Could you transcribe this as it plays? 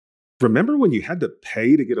Remember when you had to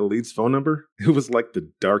pay to get a lead's phone number? It was like the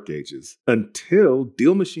dark ages. Until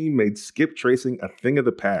Deal Machine made skip tracing a thing of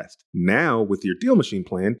the past. Now, with your Deal Machine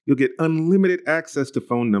plan, you'll get unlimited access to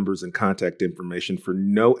phone numbers and contact information for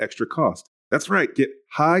no extra cost. That's right, get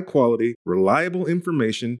high-quality, reliable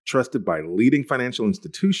information trusted by leading financial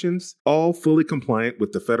institutions, all fully compliant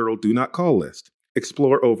with the federal Do Not Call list.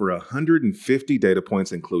 Explore over 150 data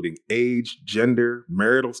points, including age, gender,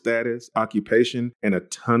 marital status, occupation, and a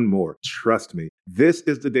ton more. Trust me, this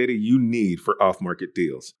is the data you need for off-market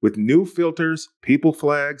deals. With new filters, people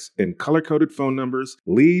flags, and color-coded phone numbers,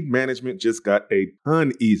 lead management just got a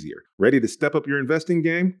ton easier. Ready to step up your investing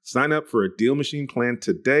game? Sign up for a Deal Machine plan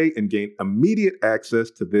today and gain immediate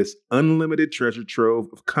access to this unlimited treasure trove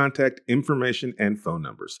of contact information and phone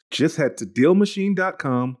numbers. Just head to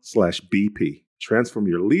DealMachine.com/BP. Transform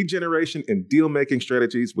your lead generation and deal-making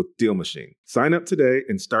strategies with Deal Machine. Sign up today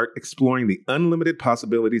and start exploring the unlimited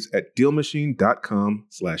possibilities at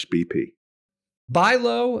DealMachine.com/BP. Buy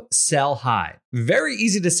low, sell high. Very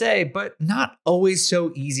easy to say, but not always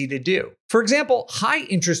so easy to do. For example, high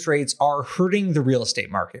interest rates are hurting the real estate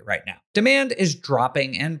market right now. Demand is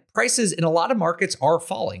dropping and prices in a lot of markets are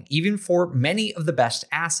falling, even for many of the best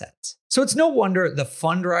assets. So it's no wonder the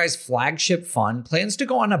Fundrise flagship fund plans to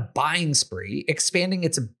go on a buying spree, expanding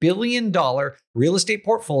its $1 billion real estate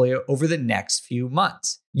portfolio over the next few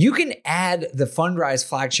months. You can add the Fundrise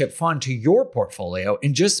flagship fund to your portfolio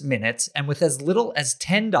in just minutes and with as little as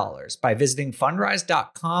 $10 by visiting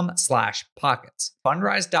fundrise.com/pockets.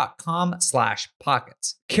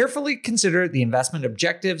 Fundrise.com/pockets. Carefully consider the investment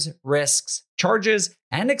objectives, risks, charges,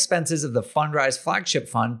 and expenses of the Fundrise flagship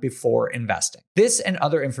fund before investing. This and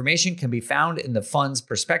other information can be found in the fund's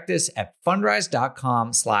prospectus at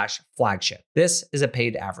fundrise.com/flagship. This is a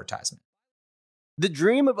paid advertisement. The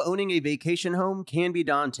dream of owning a vacation home can be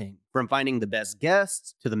daunting. From finding the best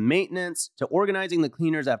guests, to the maintenance, to organizing the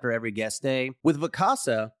cleaners after every guest stay. With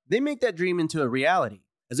Vacasa, they make that dream into a reality.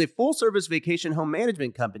 As a full-service vacation home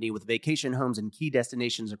management company with vacation homes in key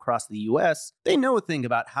destinations across the U.S., they know a thing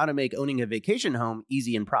about how to make owning a vacation home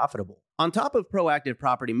easy and profitable. On top of proactive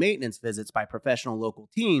property maintenance visits by professional local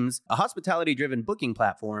teams, a hospitality-driven booking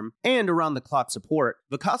platform, and around-the-clock support,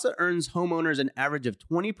 Vacasa earns homeowners an average of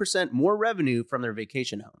 20% more revenue from their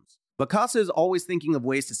vacation homes. Vacasa is always thinking of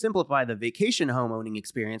ways to simplify the vacation home owning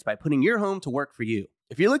experience by putting your home to work for you.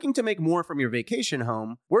 If you're looking to make more from your vacation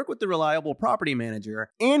home, work with the reliable property manager,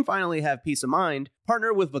 and finally have peace of mind,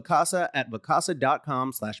 partner with Vacasa at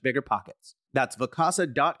vacasa.com/biggerpockets. That's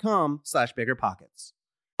vacasa.com/biggerpockets.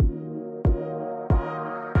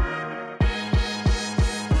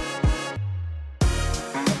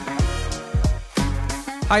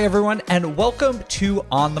 Hi, everyone, and welcome to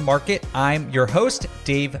On the Market. I'm your host,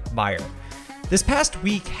 Dave Meyer. This past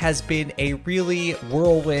week has been a really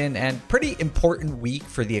whirlwind and pretty important week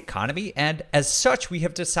for the economy, and as such, we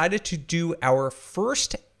have decided to do our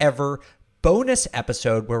first ever bonus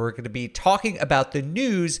episode where we're going to be talking about the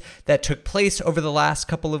news that took place over the last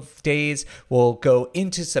couple of days. We'll go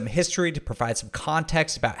into some history to provide some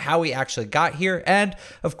context about how we actually got here. And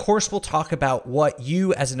of course, we'll talk about what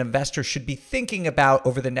you as an investor should be thinking about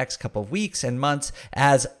over the next couple of weeks and months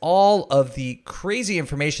as all of the crazy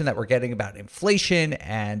information that we're getting about inflation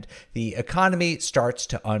and the economy starts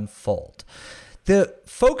to unfold. The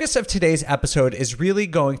focus of today's episode is really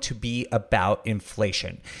going to be about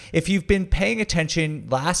inflation. If you've been paying attention,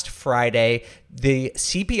 last Friday, the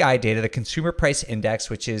CPI data, the Consumer Price Index,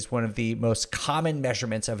 which is one of the most common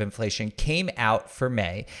measurements of inflation, came out for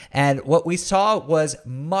May. And what we saw was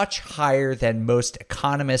much higher than most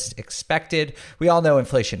economists expected. We all know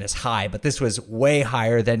inflation is high, but this was way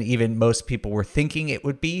higher than even most people were thinking it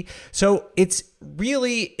would be. So it's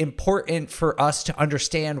really important for us to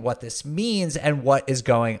understand what this means and what is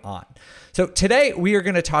going on. So today we are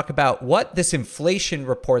going to talk about what this inflation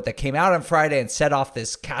report that came out on Friday and set off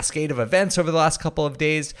this cascade of events over the last couple of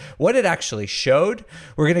days, what it actually showed.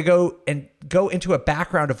 We're going to go into a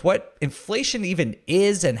background of what inflation even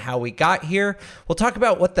is and how we got here. We'll talk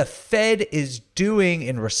about what the Fed is doing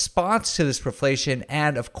in response to this inflation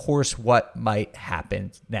and, of course, what might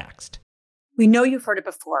happen next. We know you've heard it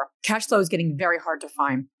before. Cash flow is getting very hard to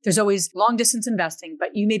find. There's always long distance investing, but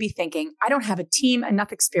you may be thinking, I don't have a team,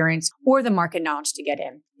 enough experience, or the market knowledge to get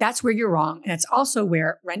in. That's where you're wrong, and it's also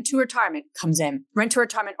where Rent to Retirement comes in. Rent to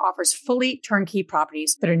Retirement offers fully turnkey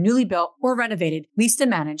properties that are newly built or renovated, leased and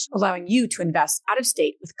managed, allowing you to invest out of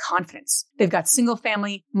state with confidence. They've got single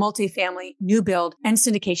family, multifamily, new build, and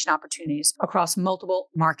syndication opportunities across multiple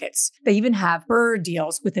markets. They even have BRRRR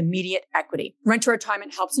deals with immediate equity. Rent to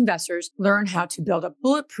Retirement helps investors learn how to build a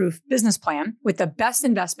bulletproof business plan with the best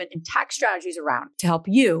investment and tax strategies around to help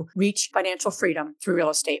you reach financial freedom through real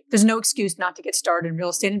estate. There's no excuse not to get started in real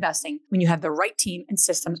estate investing when you have the right team and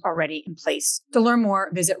systems already in place. To learn more,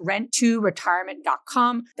 visit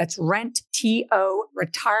rent2retirement.com. That's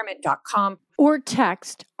rent2retirement.com. Or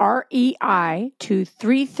text REI to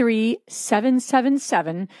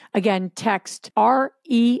 33777. Again, text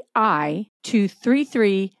REI to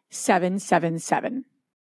 33777.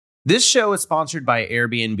 This show is sponsored by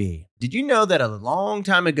Airbnb. Did you know that a long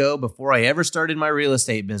time ago, before I ever started my real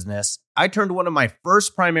estate business, I turned one of my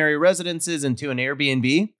first primary residences into an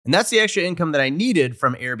Airbnb? And that's the extra income that I needed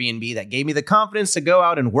from Airbnb that gave me the confidence to go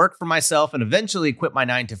out and work for myself and eventually quit my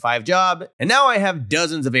 9-to-5 job. And now I have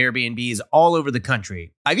dozens of Airbnbs all over the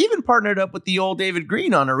country. I've even partnered up with the old David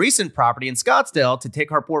Green on a recent property in Scottsdale to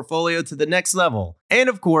take our portfolio to the next level. And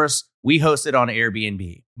of course, we host it on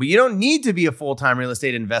Airbnb. But you don't need to be a full-time real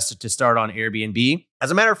estate investor to start on Airbnb. As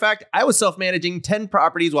a matter of fact, I was self-managing 10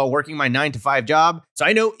 properties while working my 9-to-5 job, so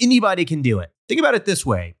I know anybody can do it. Think about it this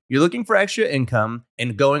way. You're looking for extra income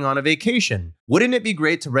and going on a vacation. Wouldn't it be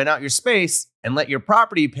great to rent out your space and let your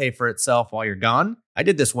property pay for itself while you're gone? I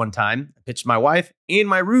did this one time. I pitched my wife and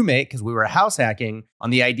my roommate, because we were house hacking, on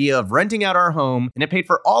the idea of renting out our home, and it paid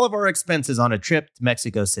for all of our expenses on a trip to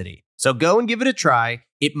Mexico City. So go and give it a try.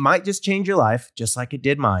 It might just change your life, just like it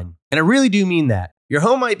did mine. And I really do mean that. Your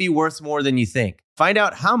home might be worth more than you think. Find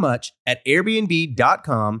out how much at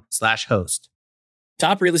airbnb.com/host.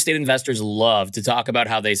 Top real estate investors love to talk about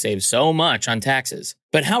how they save so much on taxes.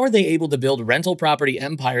 But how are they able to build rental property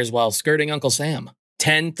empires while skirting Uncle Sam?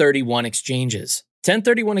 1031 exchanges.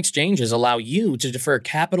 1031 exchanges allow you to defer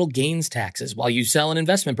capital gains taxes while you sell an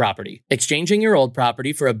investment property, exchanging your old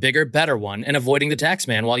property for a bigger, better one and avoiding the tax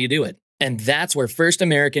man while you do it. And that's where First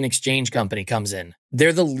American Exchange Company comes in.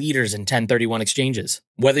 They're the leaders in 1031 exchanges.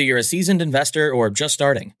 Whether you're a seasoned investor or just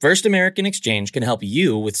starting, First American Exchange can help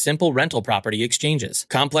you with simple rental property exchanges,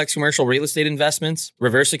 complex commercial real estate investments,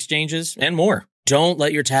 reverse exchanges, and more. Don't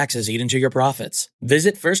let your taxes eat into your profits.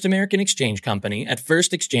 Visit First American Exchange Company at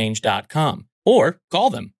firstexchange.com or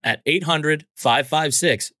call them at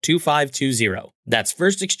 800-556-2520. That's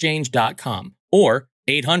firstexchange.com or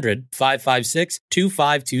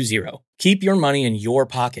 800-556-2520. Keep your money in your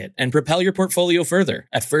pocket and propel your portfolio further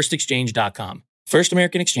at firstexchange.com. First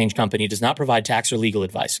American Exchange Company does not provide tax or legal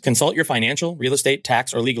advice. Consult your financial, real estate,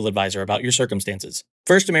 tax, or legal advisor about your circumstances.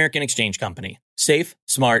 First American Exchange Company. Safe,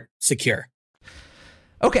 smart, secure.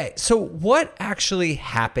 Okay, so what actually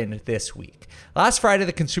happened this week? Last Friday,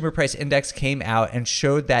 the Consumer Price Index came out and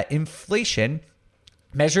showed that inflation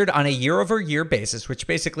measured on a year-over-year basis, which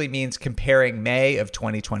basically means comparing May of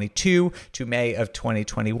 2022 to May of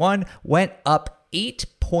 2021, went up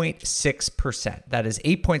 8.6%. That is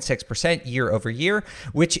 8.6% year over year,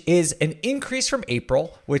 which is an increase from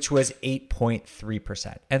April, which was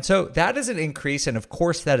 8.3%. And so that is an increase, and of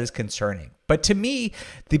course that is concerning. But to me,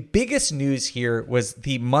 the biggest news here was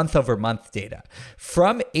the month-over-month data.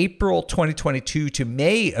 From April 2022 to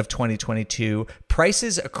May of 2022,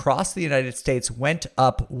 prices across the United States went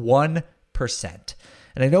up 1%.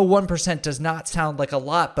 And I know 1% does not sound like a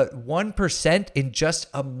lot, but 1% in just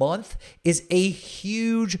a month is a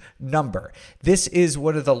huge number. This is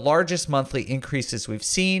one of the largest monthly increases we've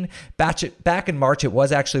seen. Back in March, it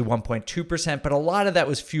was actually 1.2%, but a lot of that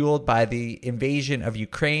was fueled by the invasion of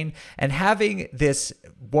Ukraine. And having this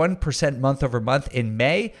 1% month over month in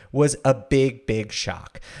May was a big, big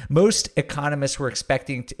shock. Most economists were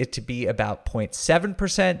expecting it to be about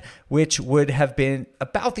 0.7%, which would have been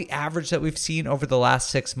about the average that we've seen over the last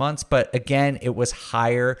 6 months. But again, it was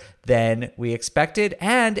higher than we expected,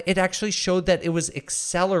 and it actually showed that it was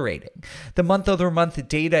accelerating. The month-over-month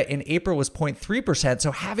data in April was 0.3%,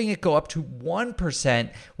 so having it go up to 1%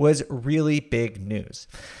 was really big news.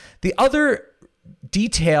 The other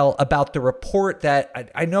detail about the report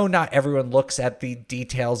that I know not everyone looks at the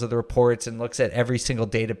details of the reports and looks at every single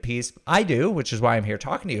data piece. I do, which is why I'm here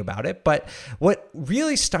talking to you about it. But what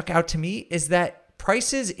really stuck out to me is that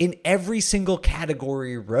prices in every single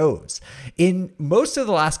category rose. In most of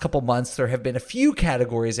the last couple months, there have been a few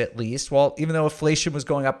categories at least, well, even though inflation was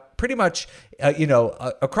going up pretty much,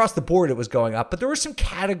 across the board, it was going up, but there were some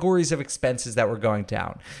categories of expenses that were going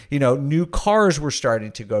down. New cars were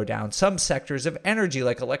starting to go down. Some sectors of energy,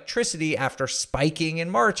 like electricity, after spiking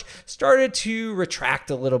in March, started to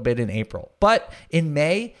retract a little bit in April. But in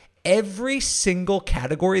May, every single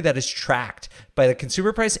category that is tracked by the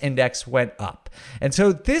Consumer Price Index went up. And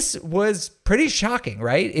so this was pretty shocking,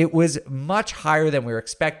 right? It was much higher than we were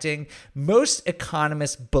expecting. Most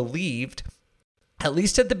economists believed, at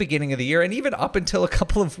least at the beginning of the year, and even up until a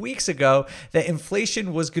couple of weeks ago, that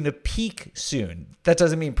inflation was going to peak soon. That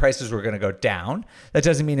doesn't mean prices were going to go down. That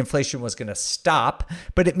doesn't mean inflation was going to stop,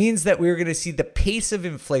 but it means that we were going to see the pace of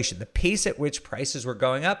inflation, the pace at which prices were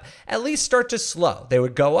going up, at least start to slow. They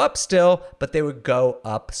would go up still, but they would go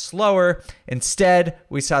up slower. Instead,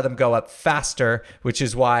 we saw them go up faster, which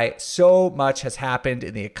is why so much has happened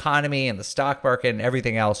in the economy and the stock market and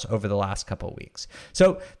everything else over the last couple of weeks.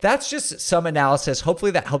 So that's just some analysis.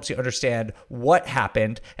 Hopefully that helps you understand what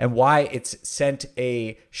happened and why it's sent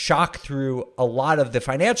a shock through a lot of the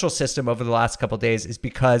financial system over the last couple of days, is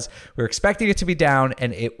because we're expecting it to be down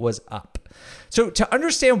and it was up. So to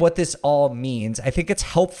understand what this all means, I think it's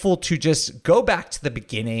helpful to just go back to the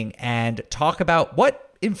beginning and talk about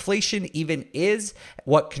what inflation even is,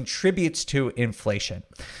 what contributes to inflation.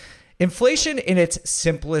 Inflation, in its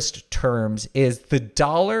simplest terms, is the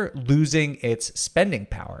dollar losing its spending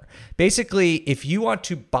power. Basically, if you want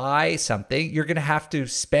to buy something, you're going to have to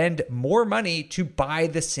spend more money to buy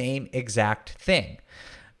the same exact thing.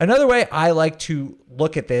 Another way I like to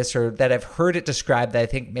look at this, or that I've heard it described that I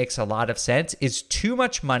think makes a lot of sense, is too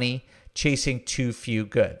much money chasing too few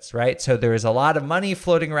goods, right? So there is a lot of money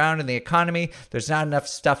floating around in the economy. There's not enough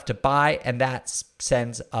stuff to buy, and that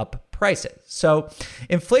sends up prices. So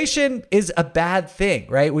inflation is a bad thing,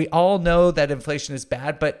 right? We all know that inflation is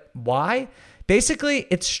bad, but why? Basically,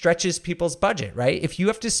 it stretches people's budget, right? If you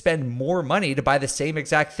have to spend more money to buy the same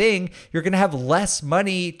exact thing, you're going to have less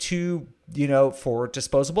money to, for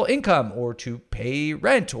disposable income, or to pay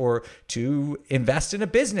rent, or to invest in a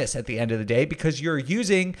business at the end of the day, because you're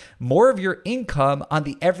using more of your income on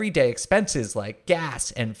the everyday expenses like gas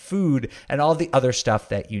and food and all the other stuff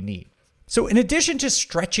that you need. So in addition to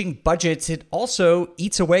stretching budgets, it also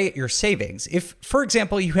eats away at your savings. If, for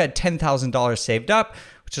example, you had $10,000 saved up,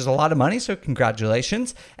 which is a lot of money, so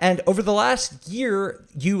congratulations, and over the last year,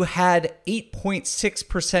 you had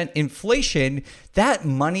 8.6% inflation, that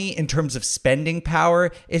money in terms of spending power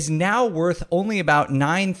is now worth only about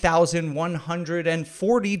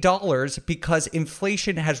 $9,140 because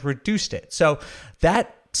inflation has reduced it. So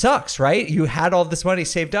that sucks, right? You had all this money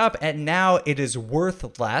saved up and now it is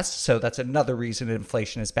worth less. So that's another reason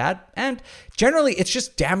inflation is bad. And generally, it's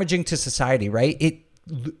just damaging to society, right?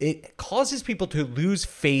 It causes people to lose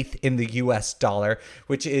faith in the US dollar,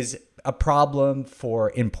 which is a problem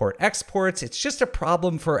for import exports. It's just a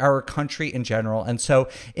problem for our country in general. And so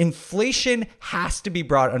inflation has to be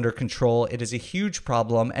brought under control. It is a huge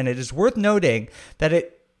problem. And it is worth noting that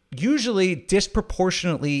it usually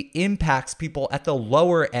disproportionately impacts people at the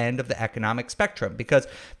lower end of the economic spectrum, because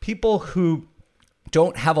people who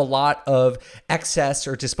don't have a lot of excess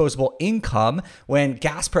or disposable income, when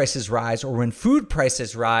gas prices rise or when food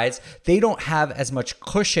prices rise, they don't have as much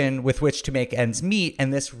cushion with which to make ends meet,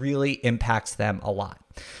 and this really impacts them a lot.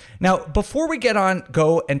 Now, before we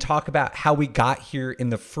go and talk about how we got here in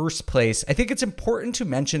the first place, I think it's important to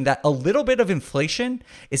mention that a little bit of inflation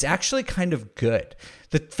is actually kind of good.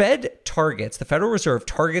 The Federal Reserve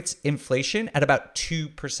targets inflation at about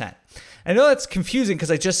 2%. I know that's confusing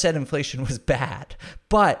because I just said inflation was bad,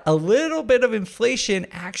 but a little bit of inflation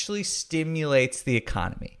actually stimulates the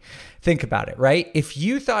economy. Think about it, right? If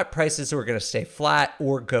you thought prices were going to stay flat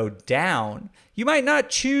or go down, you might not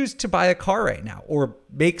choose to buy a car right now or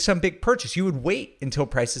make some big purchase. You would wait until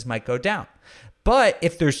prices might go down. But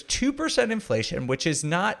if there's 2% inflation, which is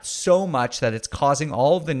not so much that it's causing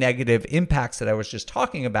all of the negative impacts that I was just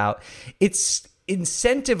talking about, it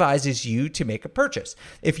incentivizes you to make a purchase.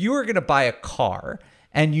 If you were going to buy a car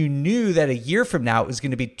and you knew that a year from now it was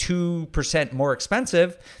going to be 2% more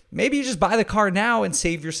expensive, maybe you just buy the car now and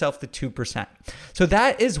save yourself the 2%. So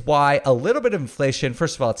that is why a little bit of inflation,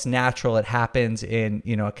 first of all, it's natural. It happens in,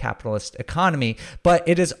 a capitalist economy, but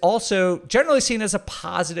it is also generally seen as a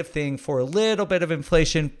positive thing for a little bit of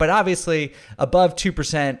inflation. But obviously above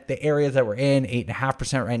 2%, the area that we're in,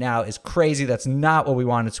 8.5% right now, is crazy. That's not what we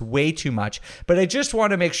want. It's way too much. But I just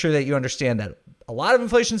want to make sure that you understand that a lot of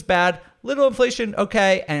inflation is bad, little inflation,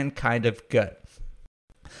 okay, and kind of good.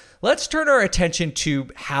 let's turn our attention to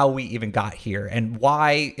how we even got here and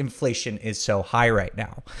why inflation is so high right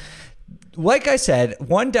now. Like I said,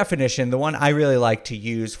 one definition, the one I really like to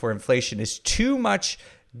use for inflation, is too much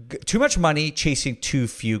money chasing too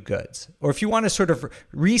few goods. Or if you want to sort of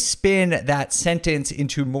respin that sentence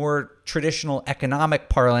into more traditional economic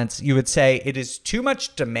parlance, you would say it is too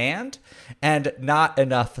much demand and not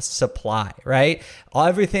enough supply, right?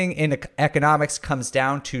 Everything in economics comes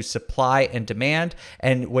down to supply and demand.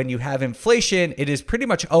 And when you have inflation, it is pretty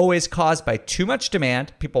much always caused by too much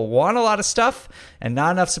demand. People want a lot of stuff and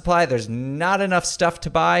not enough supply. There's not enough stuff to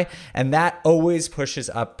buy, and that always pushes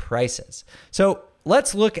up prices. So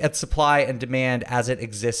let's look at supply and demand as it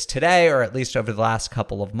exists today, or at least over the last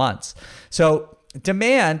couple of months. So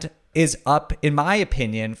demand is up, in my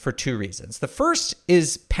opinion, for two reasons. The first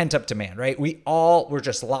is pent-up demand, right? We all were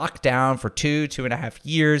just locked down for 2.5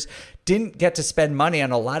 years, didn't get to spend money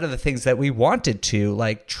on a lot of the things that we wanted to,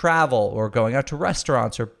 like travel or going out to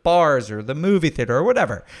restaurants or bars or the movie theater or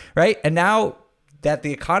whatever, right? And now that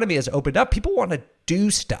the economy has opened up, people want to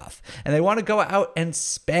do stuff and they want to go out and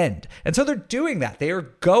spend. And so they're doing that. They are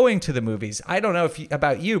going to the movies. I don't know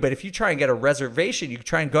about you, but if you try and get a reservation, you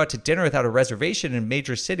try and go out to dinner without a reservation in a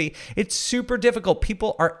major city, it's super difficult.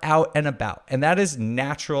 People are out and about, and that is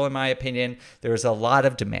natural in my opinion. There is a lot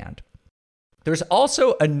of demand. There's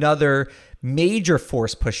also another major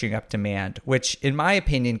force pushing up demand, which in my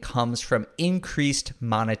opinion comes from increased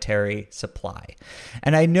monetary supply.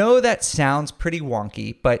 And I know that sounds pretty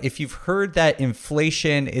wonky, but if you've heard that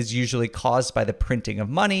inflation is usually caused by the printing of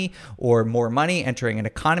money or more money entering an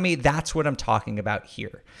economy, that's what I'm talking about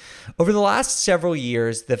here. Over the last several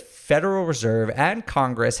years, the Federal Reserve and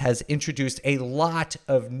Congress has introduced a lot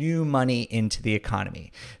of new money into the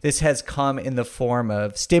economy. This has come in the form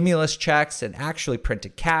of stimulus checks and actually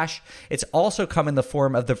printed cash. It's also come in the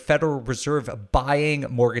form of the Federal Reserve buying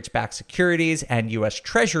mortgage-backed securities and U.S.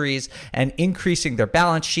 Treasuries and increasing their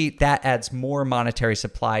balance sheet. That adds more monetary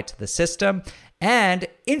supply to the system. And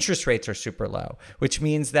interest rates are super low, which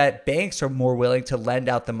means that banks are more willing to lend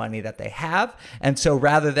out the money that they have. And so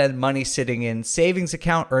rather than money sitting in savings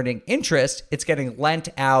account earning interest, it's getting lent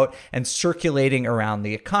out and circulating around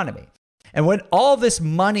the economy. And when all this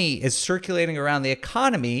money is circulating around the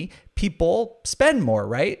economy, people spend more,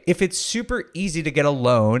 right? If it's super easy to get a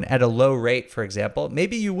loan at a low rate, for example,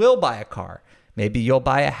 maybe you will buy a car. Maybe you'll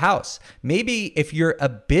buy a house. Maybe if you're a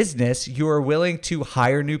business, you are willing to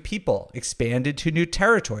hire new people, expand into new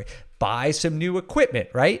territory, buy some new equipment,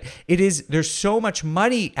 right? There's so much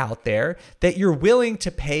money out there that you're willing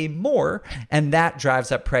to pay more, and that drives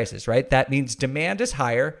up prices, right? That means demand is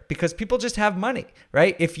higher because people just have money,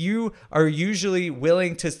 right? If you are usually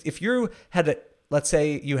willing to, if you had let's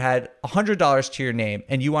say you had $100 to your name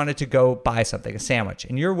and you wanted to go buy something, a sandwich,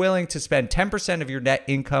 and you're willing to spend 10% of your net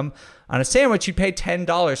income on a sandwich, you'd pay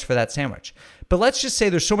 $10 for that sandwich. But let's just say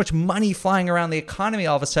there's so much money flying around the economy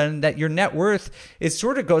all of a sudden that your net worth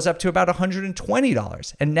sort of goes up to about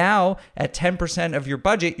 $120. And now at 10% of your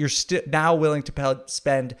budget, you're now willing to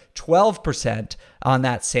spend 12% on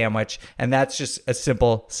that sandwich. And that's just a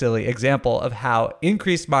simple, silly example of how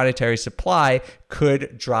increased monetary supply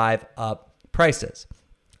could drive up prices.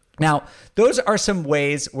 Now, those are some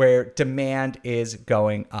ways where demand is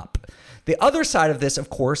going up. The other side of this, of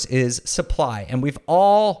course, is supply. And we've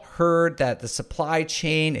all heard that the supply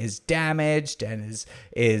chain is damaged and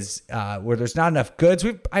is where there's not enough goods.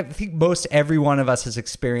 I think most every one of us has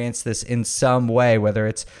experienced this in some way, whether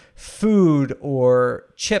it's food or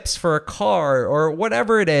chips for a car or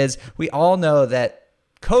whatever it is. We all know that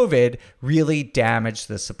COVID really damaged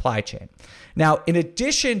the supply chain. Now, in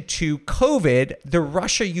addition to COVID, the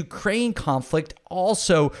Russia-Ukraine conflict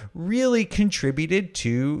also really contributed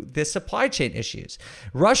to the supply chain issues.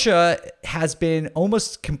 Russia has been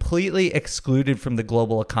almost completely excluded from the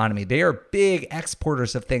global economy. They are big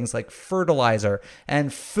exporters of things like fertilizer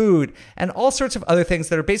and food and all sorts of other things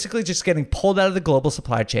that are basically just getting pulled out of the global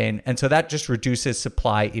supply chain. And so that just reduces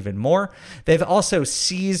supply even more. They've also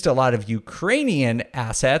seized a lot of Ukrainian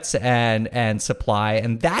assets and supply,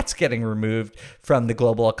 and that's getting removed from the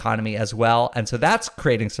global economy as well. And so that's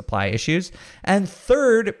creating supply issues. And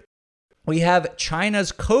third, we have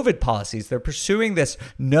China's COVID policies. They're pursuing this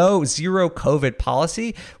zero COVID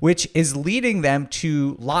policy, which is leading them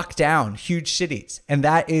to lock down huge cities. And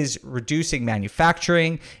that is reducing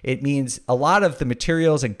manufacturing. It means a lot of the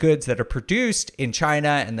materials and goods that are produced in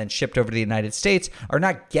China and then shipped over to the United States are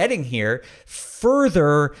not getting here,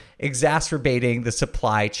 further exacerbating the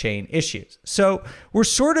supply chain issues. So we're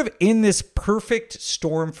sort of in this perfect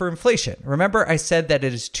storm for inflation. Remember, I said that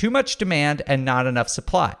it is too much demand and not enough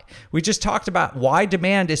supply. We just talked about why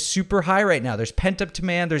demand is super high right now. There's pent-up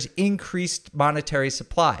demand, there's increased monetary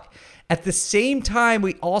supply. At the same time,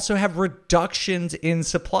 we also have reductions in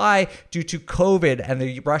supply due to COVID and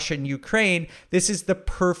the Russia and Ukraine. This is the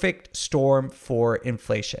perfect storm for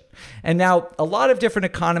inflation. And now a lot of different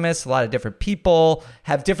economists, a lot of different people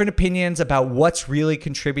have different opinions about what's really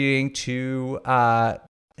contributing to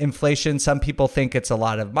inflation. Some people think it's a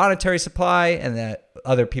lot of monetary supply, and that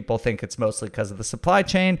other people think it's mostly because of the supply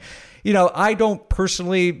chain. You know, I don't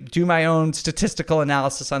personally do my own statistical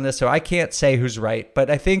analysis on this, so I can't say who's right. But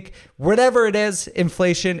I think whatever it is,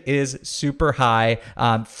 inflation is super high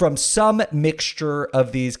from some mixture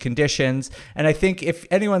of these conditions. And I think if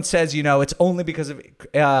anyone says, you know, it's only because of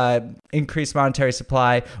increased monetary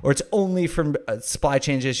supply or it's only from supply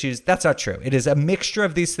chain issues, that's not true. It is a mixture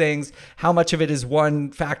of these things. How much of it is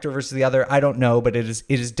one factor versus the other, I don't know, but it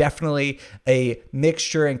is definitely a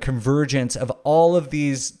mixture and convergence of all of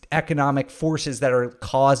these economic forces that are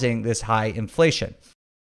causing this high inflation.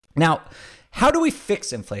 Now, how do we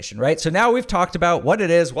fix inflation, right? So now we've talked about what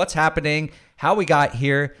it is, what's happening, how we got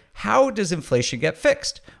here. How does inflation get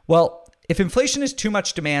fixed? Well, if inflation is too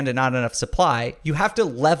much demand and not enough supply, you have to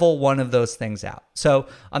level one of those things out. So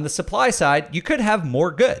on the supply side, you could have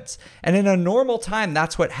more goods. And in a normal time,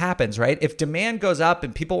 that's what happens, right? If demand goes up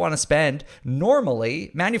and people want to spend,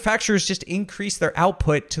 normally manufacturers just increase their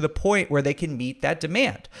output to the point where they can meet that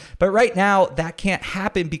demand. But right now, that can't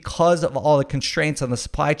happen because of all the constraints on the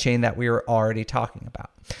supply chain that we were already talking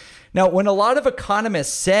about. Now, when a lot of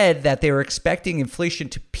economists said that they were expecting inflation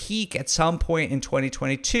to peak at some point in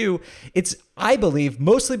 2022, it's, I believe,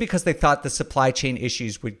 mostly because they thought the supply chain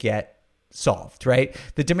issues would get solved, right?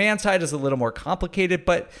 The demand side is a little more complicated,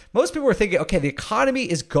 but most people were thinking, okay, the economy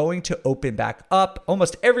is going to open back up.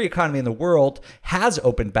 Almost every economy in the world has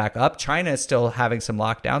opened back up. China is still having some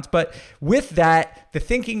lockdowns, but with that, the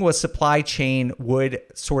thinking was supply chain would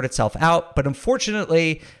sort itself out. But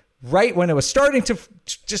unfortunately, right when it was starting to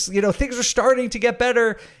just, things were starting to get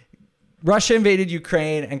better, Russia invaded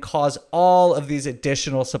Ukraine and caused all of these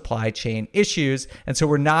additional supply chain issues. And so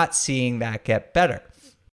we're not seeing that get better.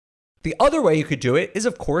 The other way you could do it is,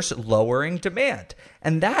 of course, lowering demand.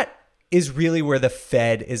 And that is really where the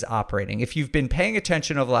Fed is operating. If you've been paying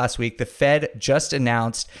attention over the last week, the Fed just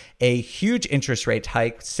announced a huge interest rate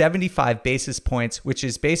hike, 75 basis points, which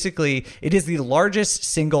is basically, it is the largest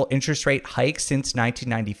single interest rate hike since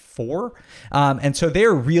 1994. And so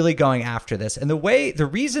they're really going after this. And the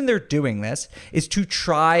reason they're doing this is to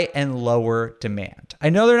try and lower demand. I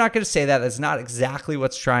know they're not going to say that. That's not exactly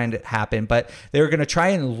what's trying to happen, but they're going to try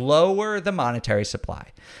and lower the monetary supply.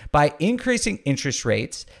 By increasing interest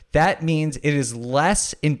rates, that means it is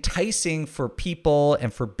less enticing for people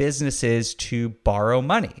and for businesses to borrow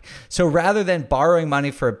money. So rather than borrowing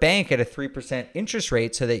money for a bank at a 3% interest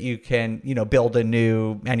rate so that you can, build a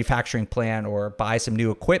new manufacturing plant or buy some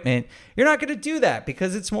new equipment, you're not going to do that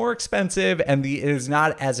because it's more expensive and it is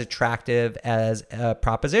not as attractive as a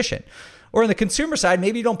proposition. Or on the consumer side,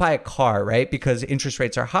 maybe you don't buy a car, right? Because interest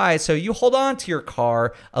rates are high, so you hold on to your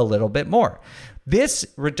car a little bit more. This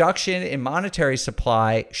reduction in monetary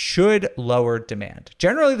supply should lower demand.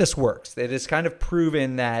 Generally, this works. It is kind of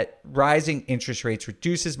proven that rising interest rates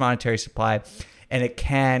reduces monetary supply and it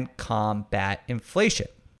can combat inflation.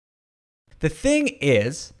 The thing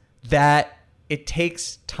is that it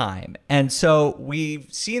takes time. And so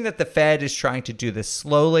we've seen that the Fed is trying to do this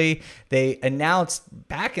slowly. They announced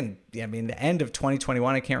back in the end of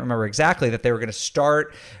 2021, I can't remember exactly, that they were going to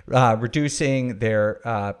start reducing their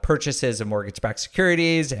purchases of mortgage-backed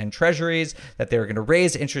securities and treasuries, that they were going to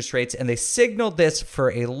raise interest rates. And they signaled this for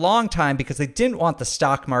a long time because they didn't want the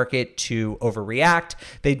stock market to overreact.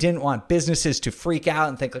 They didn't want businesses to freak out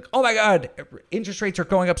and think like, oh my God, interest rates are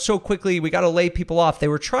going up so quickly, we got to lay people off. They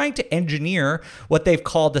were trying to engineer what they've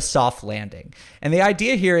called a soft landing. And the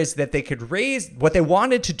idea here is that they could raise what they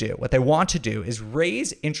want to do is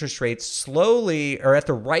raise interest rates slowly or at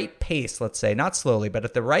the right pace, let's say, not slowly, but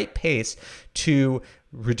at the right pace to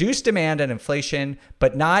reduce demand and inflation,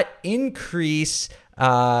 but not increase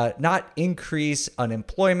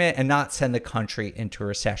unemployment and not send the country into a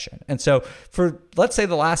recession. And so for, let's say,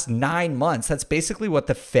 the last 9 months, that's basically what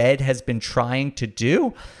the Fed has been trying to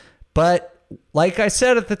do. But like I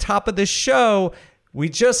said at the top of this show, we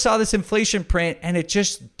just saw this inflation print and it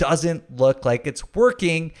just doesn't look like it's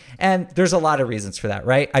working. And there's a lot of reasons for that,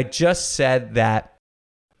 right? I just said that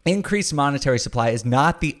increased monetary supply is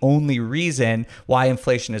not the only reason why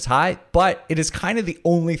inflation is high, but it is kind of the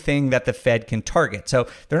only thing that the Fed can target. So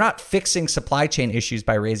they're not fixing supply chain issues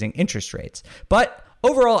by raising interest rates. But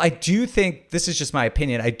overall, I do think, this is just my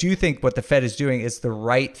opinion, I do think what the Fed is doing is the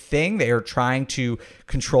right thing. They are trying to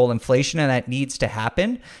control inflation, and that needs to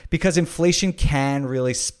happen because inflation can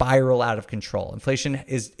really spiral out of control. Inflation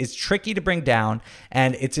is tricky to bring down,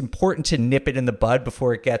 and it's important to nip it in the bud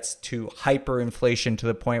before it gets to hyperinflation to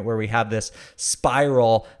the point where we have this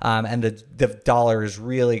spiral and the dollar is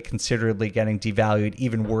really considerably getting devalued,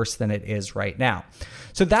 even worse than it is right now.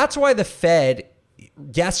 So that's why the Fed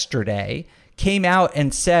yesterday came out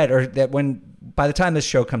and said, or that by the time this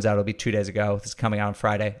show comes out, it'll be 2 days ago. This is coming out on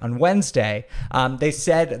Friday. On Wednesday, they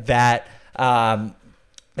said that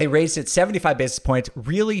they raised it 75 basis points,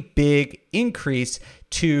 really big increase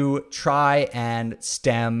to try and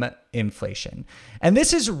stem inflation. And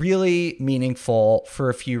this is really meaningful for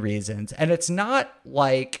a few reasons. And it's not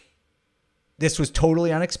like this was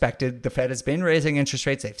totally unexpected. The Fed has been raising interest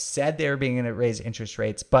rates. They've said they're being going to raise interest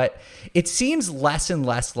rates, but it seems less and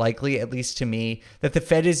less likely, at least to me, that the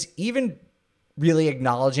Fed is even really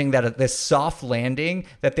acknowledging that this soft landing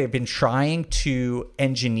that they've been trying to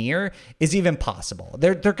engineer is even possible.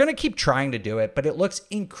 They're going to keep trying to do it, but it looks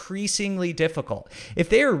increasingly difficult. If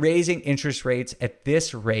they are raising interest rates at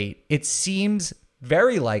this rate, it seems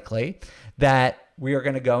very likely that we are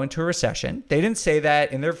going to go into a recession. They didn't say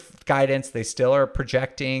that in their guidance. They still are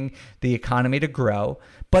projecting the economy to grow,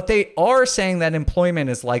 but they are saying that employment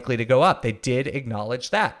is likely to go up. They did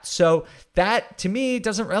acknowledge that. So that, to me,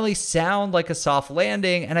 doesn't really sound like a soft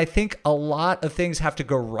landing. And I think a lot of things have to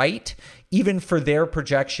go right, even for their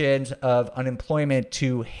projections of unemployment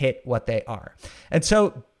to hit what they are. And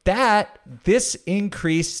so this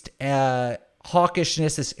increased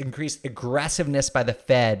hawkishness, this increased aggressiveness by the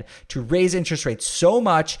Fed to raise interest rates so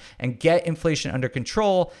much and get inflation under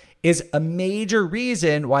control is a major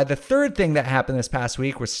reason why the third thing that happened this past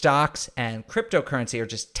week, where stocks and cryptocurrency are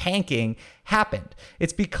just tanking, happened.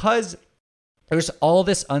 It's because there's all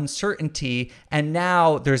this uncertainty, and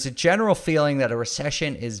now there's a general feeling that a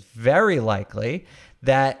recession is very likely,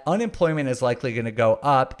 that unemployment is likely going to go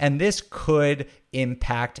up, and this could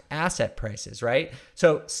impact asset prices, right?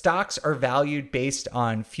 So stocks are valued based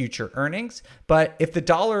on future earnings, but if the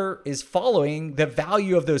dollar is following the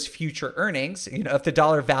value of those future earnings, if the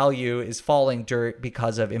dollar value is falling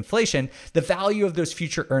because of inflation, the value of those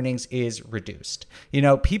future earnings is reduced.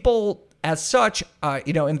 People as such,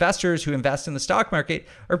 investors who invest in the stock market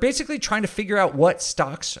are basically trying to figure out what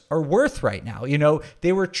stocks are worth right now.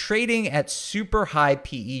 They were trading at super high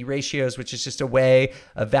PE ratios, which is just a way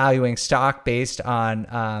of valuing stock based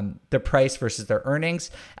on the price versus their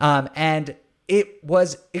earnings. And it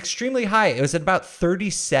was extremely high. It was at about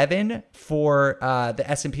 37 for the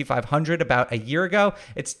S&P 500 about a year ago.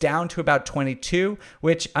 It's down to about 22,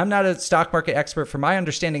 which I'm not a stock market expert. From my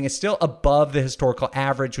understanding, is still above the historical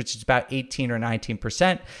average, which is about 18 or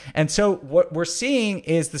 19%. And so what we're seeing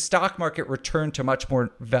is the stock market return to much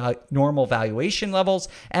more normal valuation levels.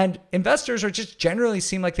 And investors are just generally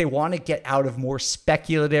seem like they want to get out of more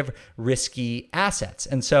speculative, risky assets.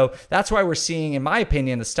 And so that's why we're seeing, in my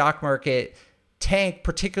opinion, the stock market tank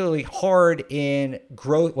particularly hard in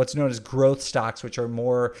growth, what's known as growth stocks, which are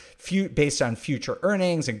more based on future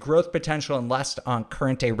earnings and growth potential and less on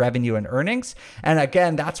current day revenue and earnings. And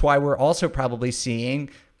again, that's why we're also probably seeing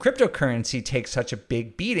cryptocurrency take such a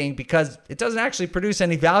big beating, because it doesn't actually produce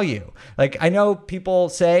any value. Like, I know people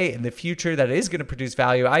say in the future that it is going to produce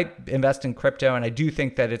value. I invest in crypto and I do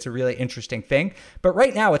think that it's a really interesting thing, but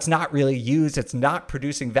right now it's not really used. It's not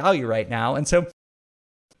producing value right now. And so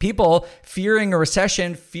people fearing a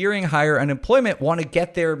recession, fearing higher unemployment, want to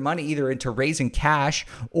get their money either into raising cash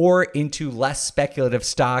or into less speculative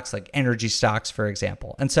stocks like energy stocks, for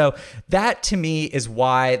example. And so that, to me, is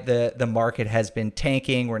why the market has been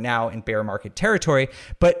tanking. We're now in bear market territory.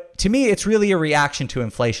 But to me, it's really a reaction to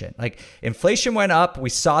inflation. Like, inflation went up. We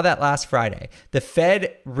saw that last Friday. The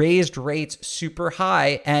Fed raised rates super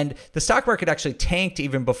high, and the stock market actually tanked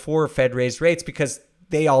even before Fed raised rates, because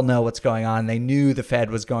they all know what's going on. They knew the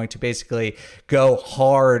Fed was going to basically go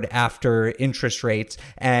hard after interest rates,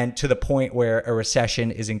 and to the point where a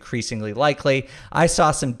recession is increasingly likely. I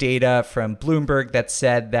saw some data from Bloomberg that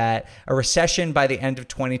said that a recession by the end of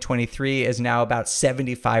 2023 is now about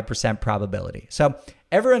 75% probability. So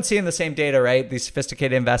everyone's seeing the same data, right? These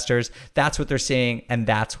sophisticated investors, that's what they're seeing, and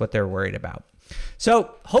that's what they're worried about.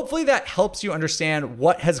 So hopefully that helps you understand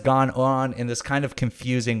what has gone on in this kind of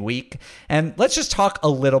confusing week. And let's just talk a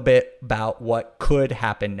little bit about what could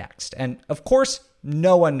happen next. And of course,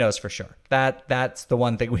 No one knows for sure. That's the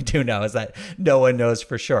one thing we do know, is that no one knows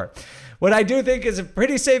for sure. What I do think is a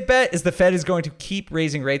pretty safe bet is the Fed is going to keep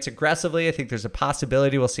raising rates aggressively. I think there's a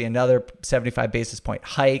possibility we'll see another 75 basis point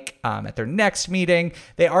hike at their next meeting.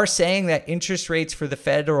 They are saying that interest rates for the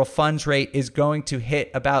federal funds rate is going to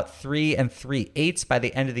hit about 3 3/8 by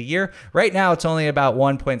the end of the year. Right now, it's only about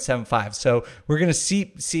 1.75. So we're going to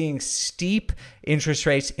see seeing steep interest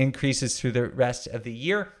rates increases through the rest of the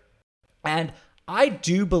year. And I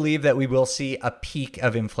do believe that we will see a peak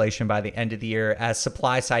of inflation by the end of the year as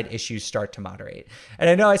supply side issues start to moderate. And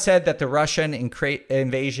I know I said that the Russian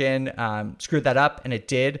invasion screwed that up, and it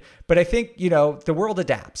did. But I think, the world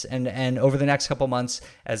adapts. And over the next couple months,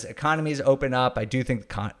 as economies open up, I do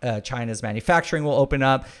think China's manufacturing will open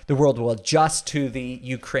up. The world will adjust to the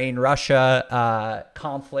Ukraine-Russia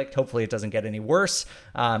conflict. Hopefully it doesn't get any worse.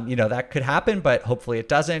 That could happen, but hopefully it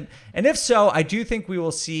doesn't. And if so, I do think we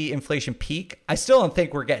will see inflation peak. I still don't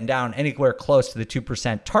think we're getting down anywhere close to the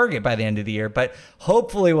 2% target by the end of the year, but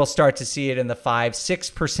hopefully we'll start to see it in the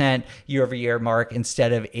 5-6% year over year mark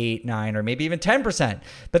instead of 8, 9, or maybe even 10%.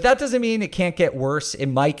 But that doesn't mean it can't get worse. It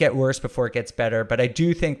might get worse before it gets better, but I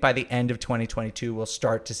do think by the end of 2022, we'll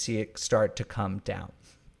start to see it start to come down.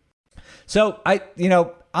 So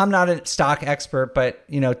I'm not a stock expert, but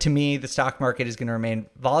to me, the stock market is going to remain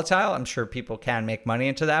volatile. I'm sure people can make money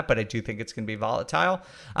into that, but I do think it's going to be volatile.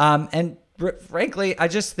 And frankly, I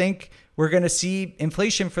just think we're going to see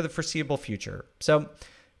inflation for the foreseeable future. So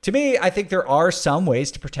to me, I think there are some ways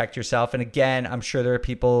to protect yourself. And again, I'm sure there are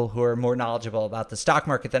people who are more knowledgeable about the stock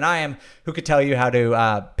market than I am who could tell you how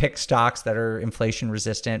to pick stocks that are inflation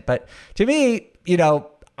resistant. But to me,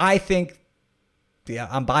 I think,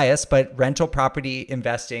 I'm biased, but rental property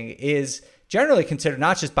investing is generally considered,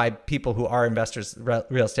 not just by people who are investors,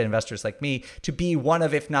 real estate investors like me, to be one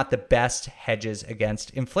of, if not the best hedges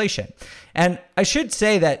against inflation. And I should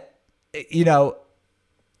say that,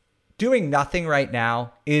 doing nothing right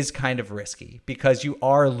now is kind of risky because you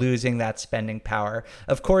are losing that spending power.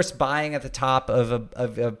 Of course, buying at the top of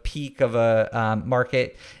a peak of a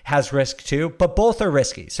market has risk too, but both are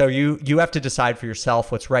risky. So you have to decide for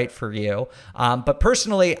yourself what's right for you. But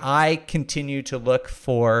personally, I continue to look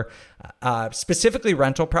for specifically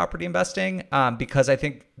rental property investing because I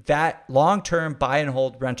think that long-term buy and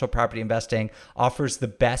hold rental property investing offers the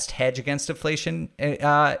best hedge against inflation,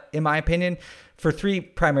 in my opinion, for 3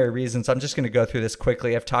 primary reasons. I'm just going to go through this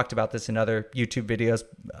quickly. I've talked about this in other YouTube videos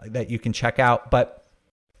that you can check out, but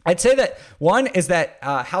I'd say that one is that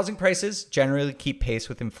housing prices generally keep pace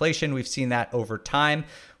with inflation. We've seen that over time.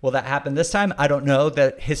 Will that happen this time? I don't know.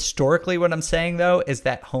 That historically, what I'm saying though is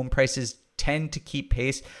that home prices tend to keep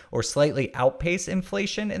pace or slightly outpace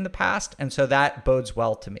inflation in the past, and so that bodes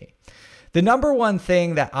well to me. The number one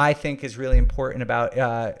thing that I think is really important about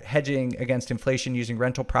hedging against inflation using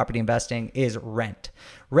rental property investing is rent.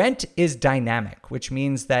 Rent is dynamic, which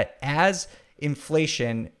means that as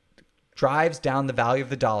inflation drives down the value of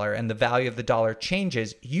the dollar and the value of the dollar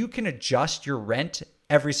changes, you can adjust your rent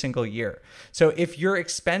every single year. So if your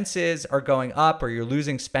expenses are going up or you're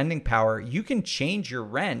losing spending power, you can change your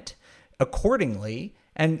rent accordingly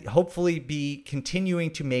and hopefully be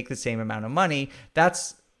continuing to make the same amount of money.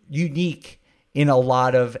 That's unique in a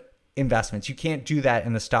lot of investments. You can't do that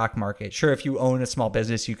in the stock market. Sure, if you own a small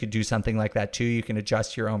business, you could do something like that too. You can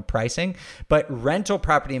adjust your own pricing. But rental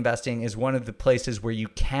property investing is one of the places where you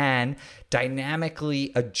can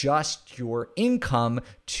dynamically adjust your income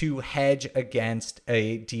to hedge against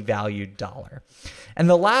a devalued dollar. And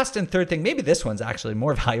the last and third thing, maybe this one's actually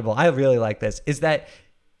more valuable, I really like this, is that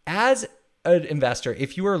as an investor,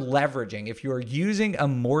 if you are leveraging, if you are using a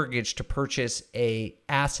mortgage to purchase a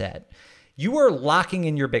asset, you are locking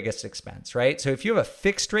in your biggest expense, right? So if you have a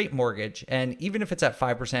fixed rate mortgage, and even if it's at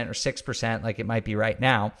 5% or 6%, like it might be right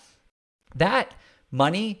now, that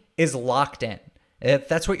money is locked in. If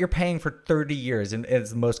that's what you're paying for 30 years, and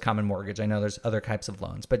it's the most common mortgage. I know there's other types of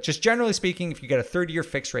loans, but just generally speaking, if you get a 30-year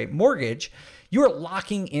fixed rate mortgage, you are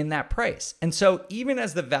locking in that price. And so even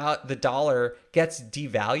as the dollar gets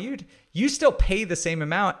devalued, you still pay the same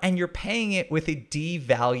amount and you're paying it with a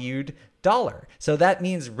devalued dollar. So that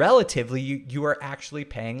means relatively you are actually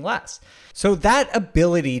paying less. So that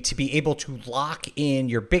ability to be able to lock in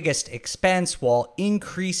your biggest expense while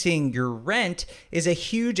increasing your rent is a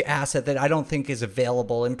huge asset that I don't think is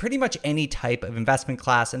available in pretty much any type of investment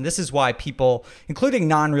class. And this is why people, including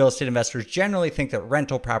non-real estate investors, generally think that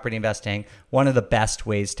rental property investing, one of the best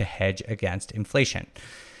ways to hedge against inflation.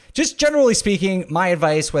 Just generally speaking, my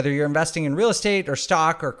advice, whether you're investing in real estate or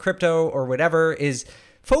stock or crypto or whatever, is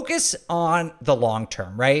focus on the long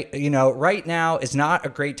term, right? Right now is not a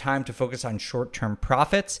great time to focus on short-term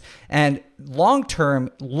profits, and long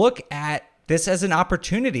term, look at this as an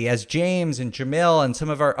opportunity, as James and Jamil and some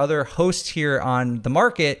of our other hosts here on the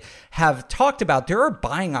market have talked about. There are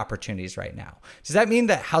buying opportunities right now. Does that mean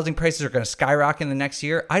that housing prices are going to skyrocket in the next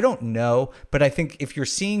year? I don't know, but I think if you're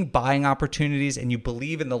seeing buying opportunities and you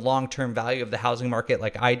believe in the long-term value of the housing market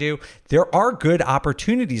like I do, there are good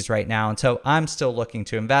opportunities right now. And so I'm still looking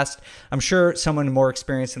to invest. I'm sure someone more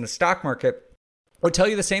experienced in the stock market would tell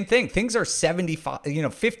you the same thing. Things are 75,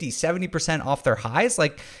 50, 70% off their highs.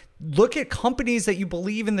 Like, look at companies that you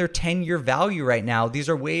believe in their 10-year value right now. These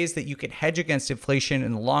are ways that you can hedge against inflation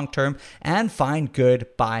in the long term and find good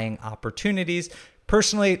buying opportunities.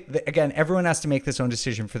 Personally, again, everyone has to make this own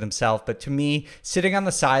decision for themselves. But to me, sitting on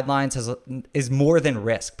the sidelines is more than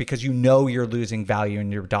risk, because you're losing value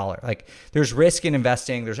in your dollar. Like, there's risk in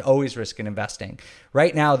investing. There's always risk in investing.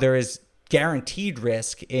 Right now, there is guaranteed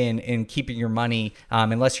risk in keeping your money,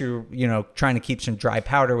 unless you're trying to keep some dry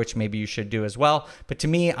powder, which maybe you should do as well. But to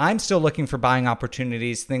me, I'm still looking for buying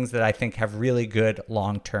opportunities, things that I think have really good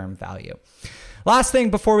long-term value. Last thing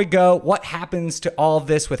before we go, what happens to all of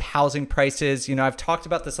this with housing prices? I've talked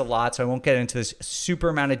about this a lot, so I won't get into this super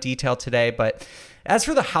amount of detail today, but as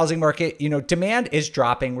for the housing market, demand is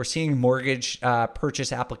dropping. We're seeing mortgage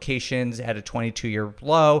purchase applications at a 22-year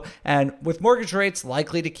low, and with mortgage rates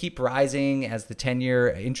likely to keep rising as the 10-year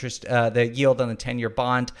interest, the yield on the 10-year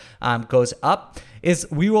bond goes up,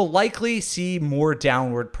 we will likely see more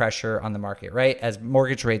downward pressure on the market, right? As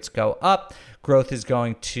mortgage rates go up, growth is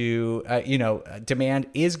going to, demand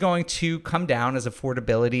is going to come down as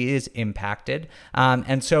affordability is impacted.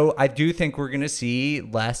 And so I do think we're going to see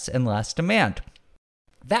less and less demand.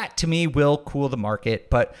 That, to me, will cool the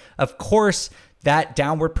market. But of course, that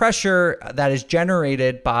downward pressure that is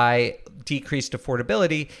generated by decreased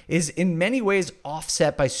affordability is in many ways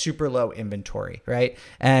offset by super low inventory, right?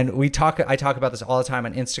 And I talk about this all the time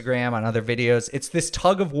on Instagram, on other videos. It's this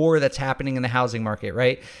tug of war that's happening in the housing market,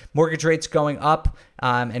 right? Mortgage rates going up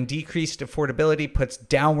and decreased affordability puts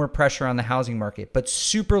downward pressure on the housing market, but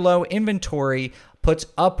super low inventory puts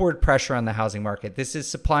upward pressure on the housing market. This is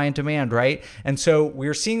supply and demand, right? And so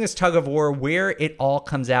we're seeing this tug of war. Where it all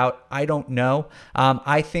comes out, I don't know.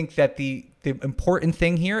 I think that the important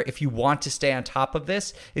thing here, if you want to stay on top of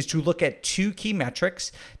this, is to look at two key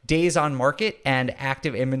metrics: days on market and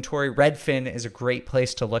active inventory. Redfin is a great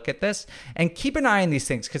place to look at this, and keep an eye on these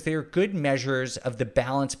things because they are good measures of the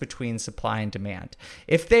balance between supply and demand.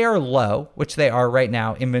 If they are low, which they are right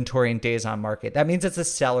now, inventory and days on market, that means it's a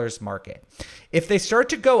seller's market. If they start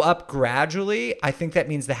to go up gradually, I think that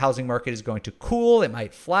means the housing market is going to cool. It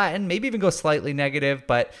might flatten, maybe even go slightly negative,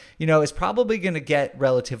 but it's probably going to get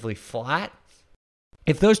relatively flat.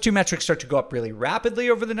 If those two metrics start to go up really rapidly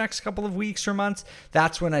over the next couple of weeks or months,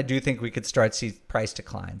 that's when I do think we could start to see price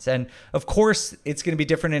declines. And of course, it's going to be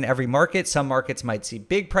different in every market. Some markets might see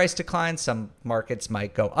big price declines. Some markets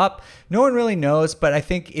might go up. No one really knows, but I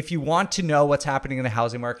think if you want to know what's happening in the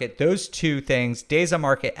housing market, those two things, days on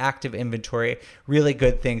market, active inventory, really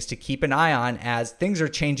good things to keep an eye on as things are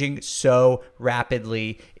changing so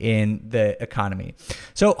rapidly in the economy.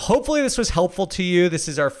 So hopefully this was helpful to you. This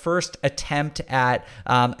is our first attempt at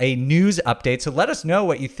a news update. So let us know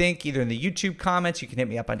what you think, either in the YouTube comments. You can hit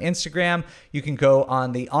me up on Instagram. You can go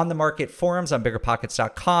on the On the Market forums on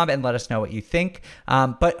biggerpockets.com and let us know what you think.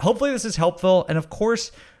 But hopefully this is helpful. And of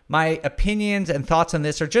course, my opinions and thoughts on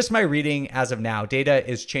this are just my reading as of now. Data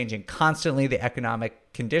is changing constantly. The economic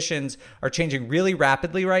conditions are changing really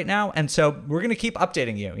rapidly right now. And so we're going to keep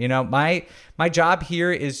updating you. My job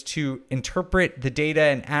here is to interpret the data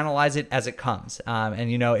and analyze it as it comes.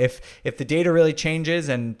 And if the data really changes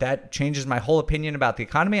and that changes my whole opinion about the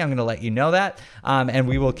economy, I'm going to let you know that. And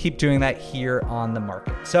we will keep doing that here on the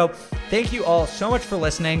market. So thank you all so much for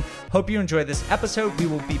listening. Hope you enjoyed this episode. We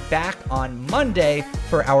will be back on Monday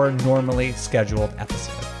for our normally scheduled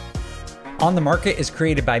episode. On the Market is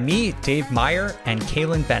created by me, Dave Meyer, and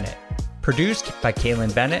Kaylin Bennett. Produced by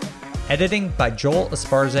Kaylin Bennett. Editing by Joel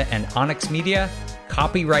Esparza and Onyx Media.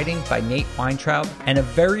 Copywriting by Nate Weintraub. And a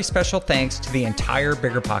very special thanks to the entire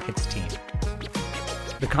BiggerPockets team.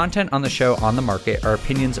 The content on the show On the Market are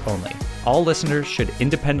opinions only. All listeners should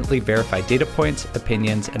independently verify data points,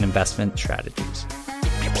 opinions, and investment strategies.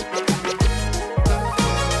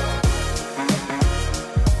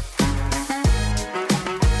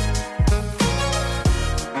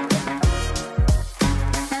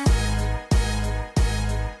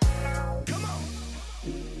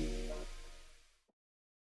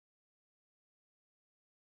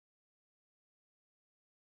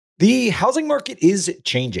 The housing market is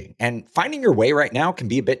changing, and finding your way right now can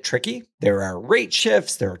be a bit tricky. There are rate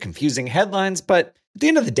shifts, there are confusing headlines, but at the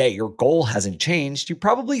end of the day, your goal hasn't changed. You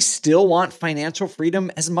probably still want financial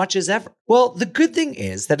freedom as much as ever. Well, the good thing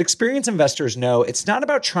is that experienced investors know it's not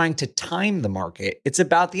about trying to time the market. It's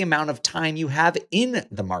about the amount of time you have in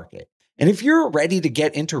the market. And if you're ready to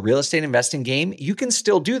get into real estate investing game, you can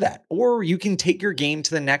still do that. Or you can take your game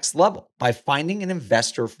to the next level by finding an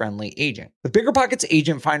investor-friendly agent. With BiggerPockets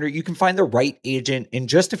Agent Finder, you can find the right agent in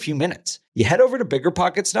just a few minutes. You head over to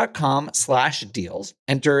biggerpockets.com/deals,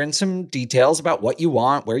 enter in some details about what you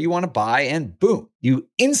want, where you want to buy, and boom, you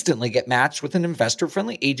instantly get matched with an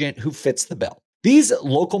investor-friendly agent who fits the bill. These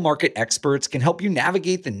local market experts can help you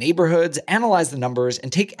navigate the neighborhoods, analyze the numbers,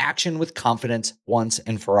 and take action with confidence once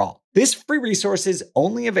and for all. This free resource is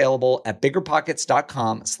only available at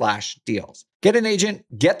biggerpockets.com/deals. Get an agent,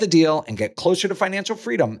 get the deal, and get closer to financial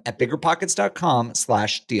freedom at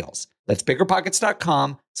biggerpockets.com/deals. That's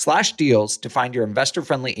biggerpockets.com/deals to find your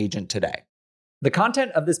investor-friendly agent today. The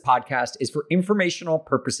content of this podcast is for informational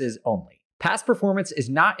purposes only. Past performance is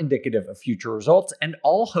not indicative of future results, and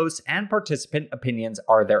all hosts and participant opinions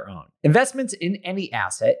are their own. Investments in any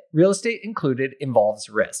asset, real estate included, involves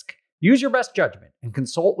risk. Use your best judgment and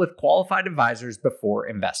consult with qualified advisors before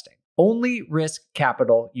investing. Only risk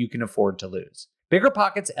capital you can afford to lose.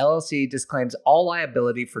 BiggerPockets LLC disclaims all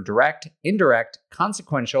liability for direct, indirect,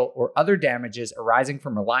 consequential, or other damages arising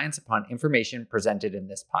from reliance upon information presented in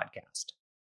this podcast.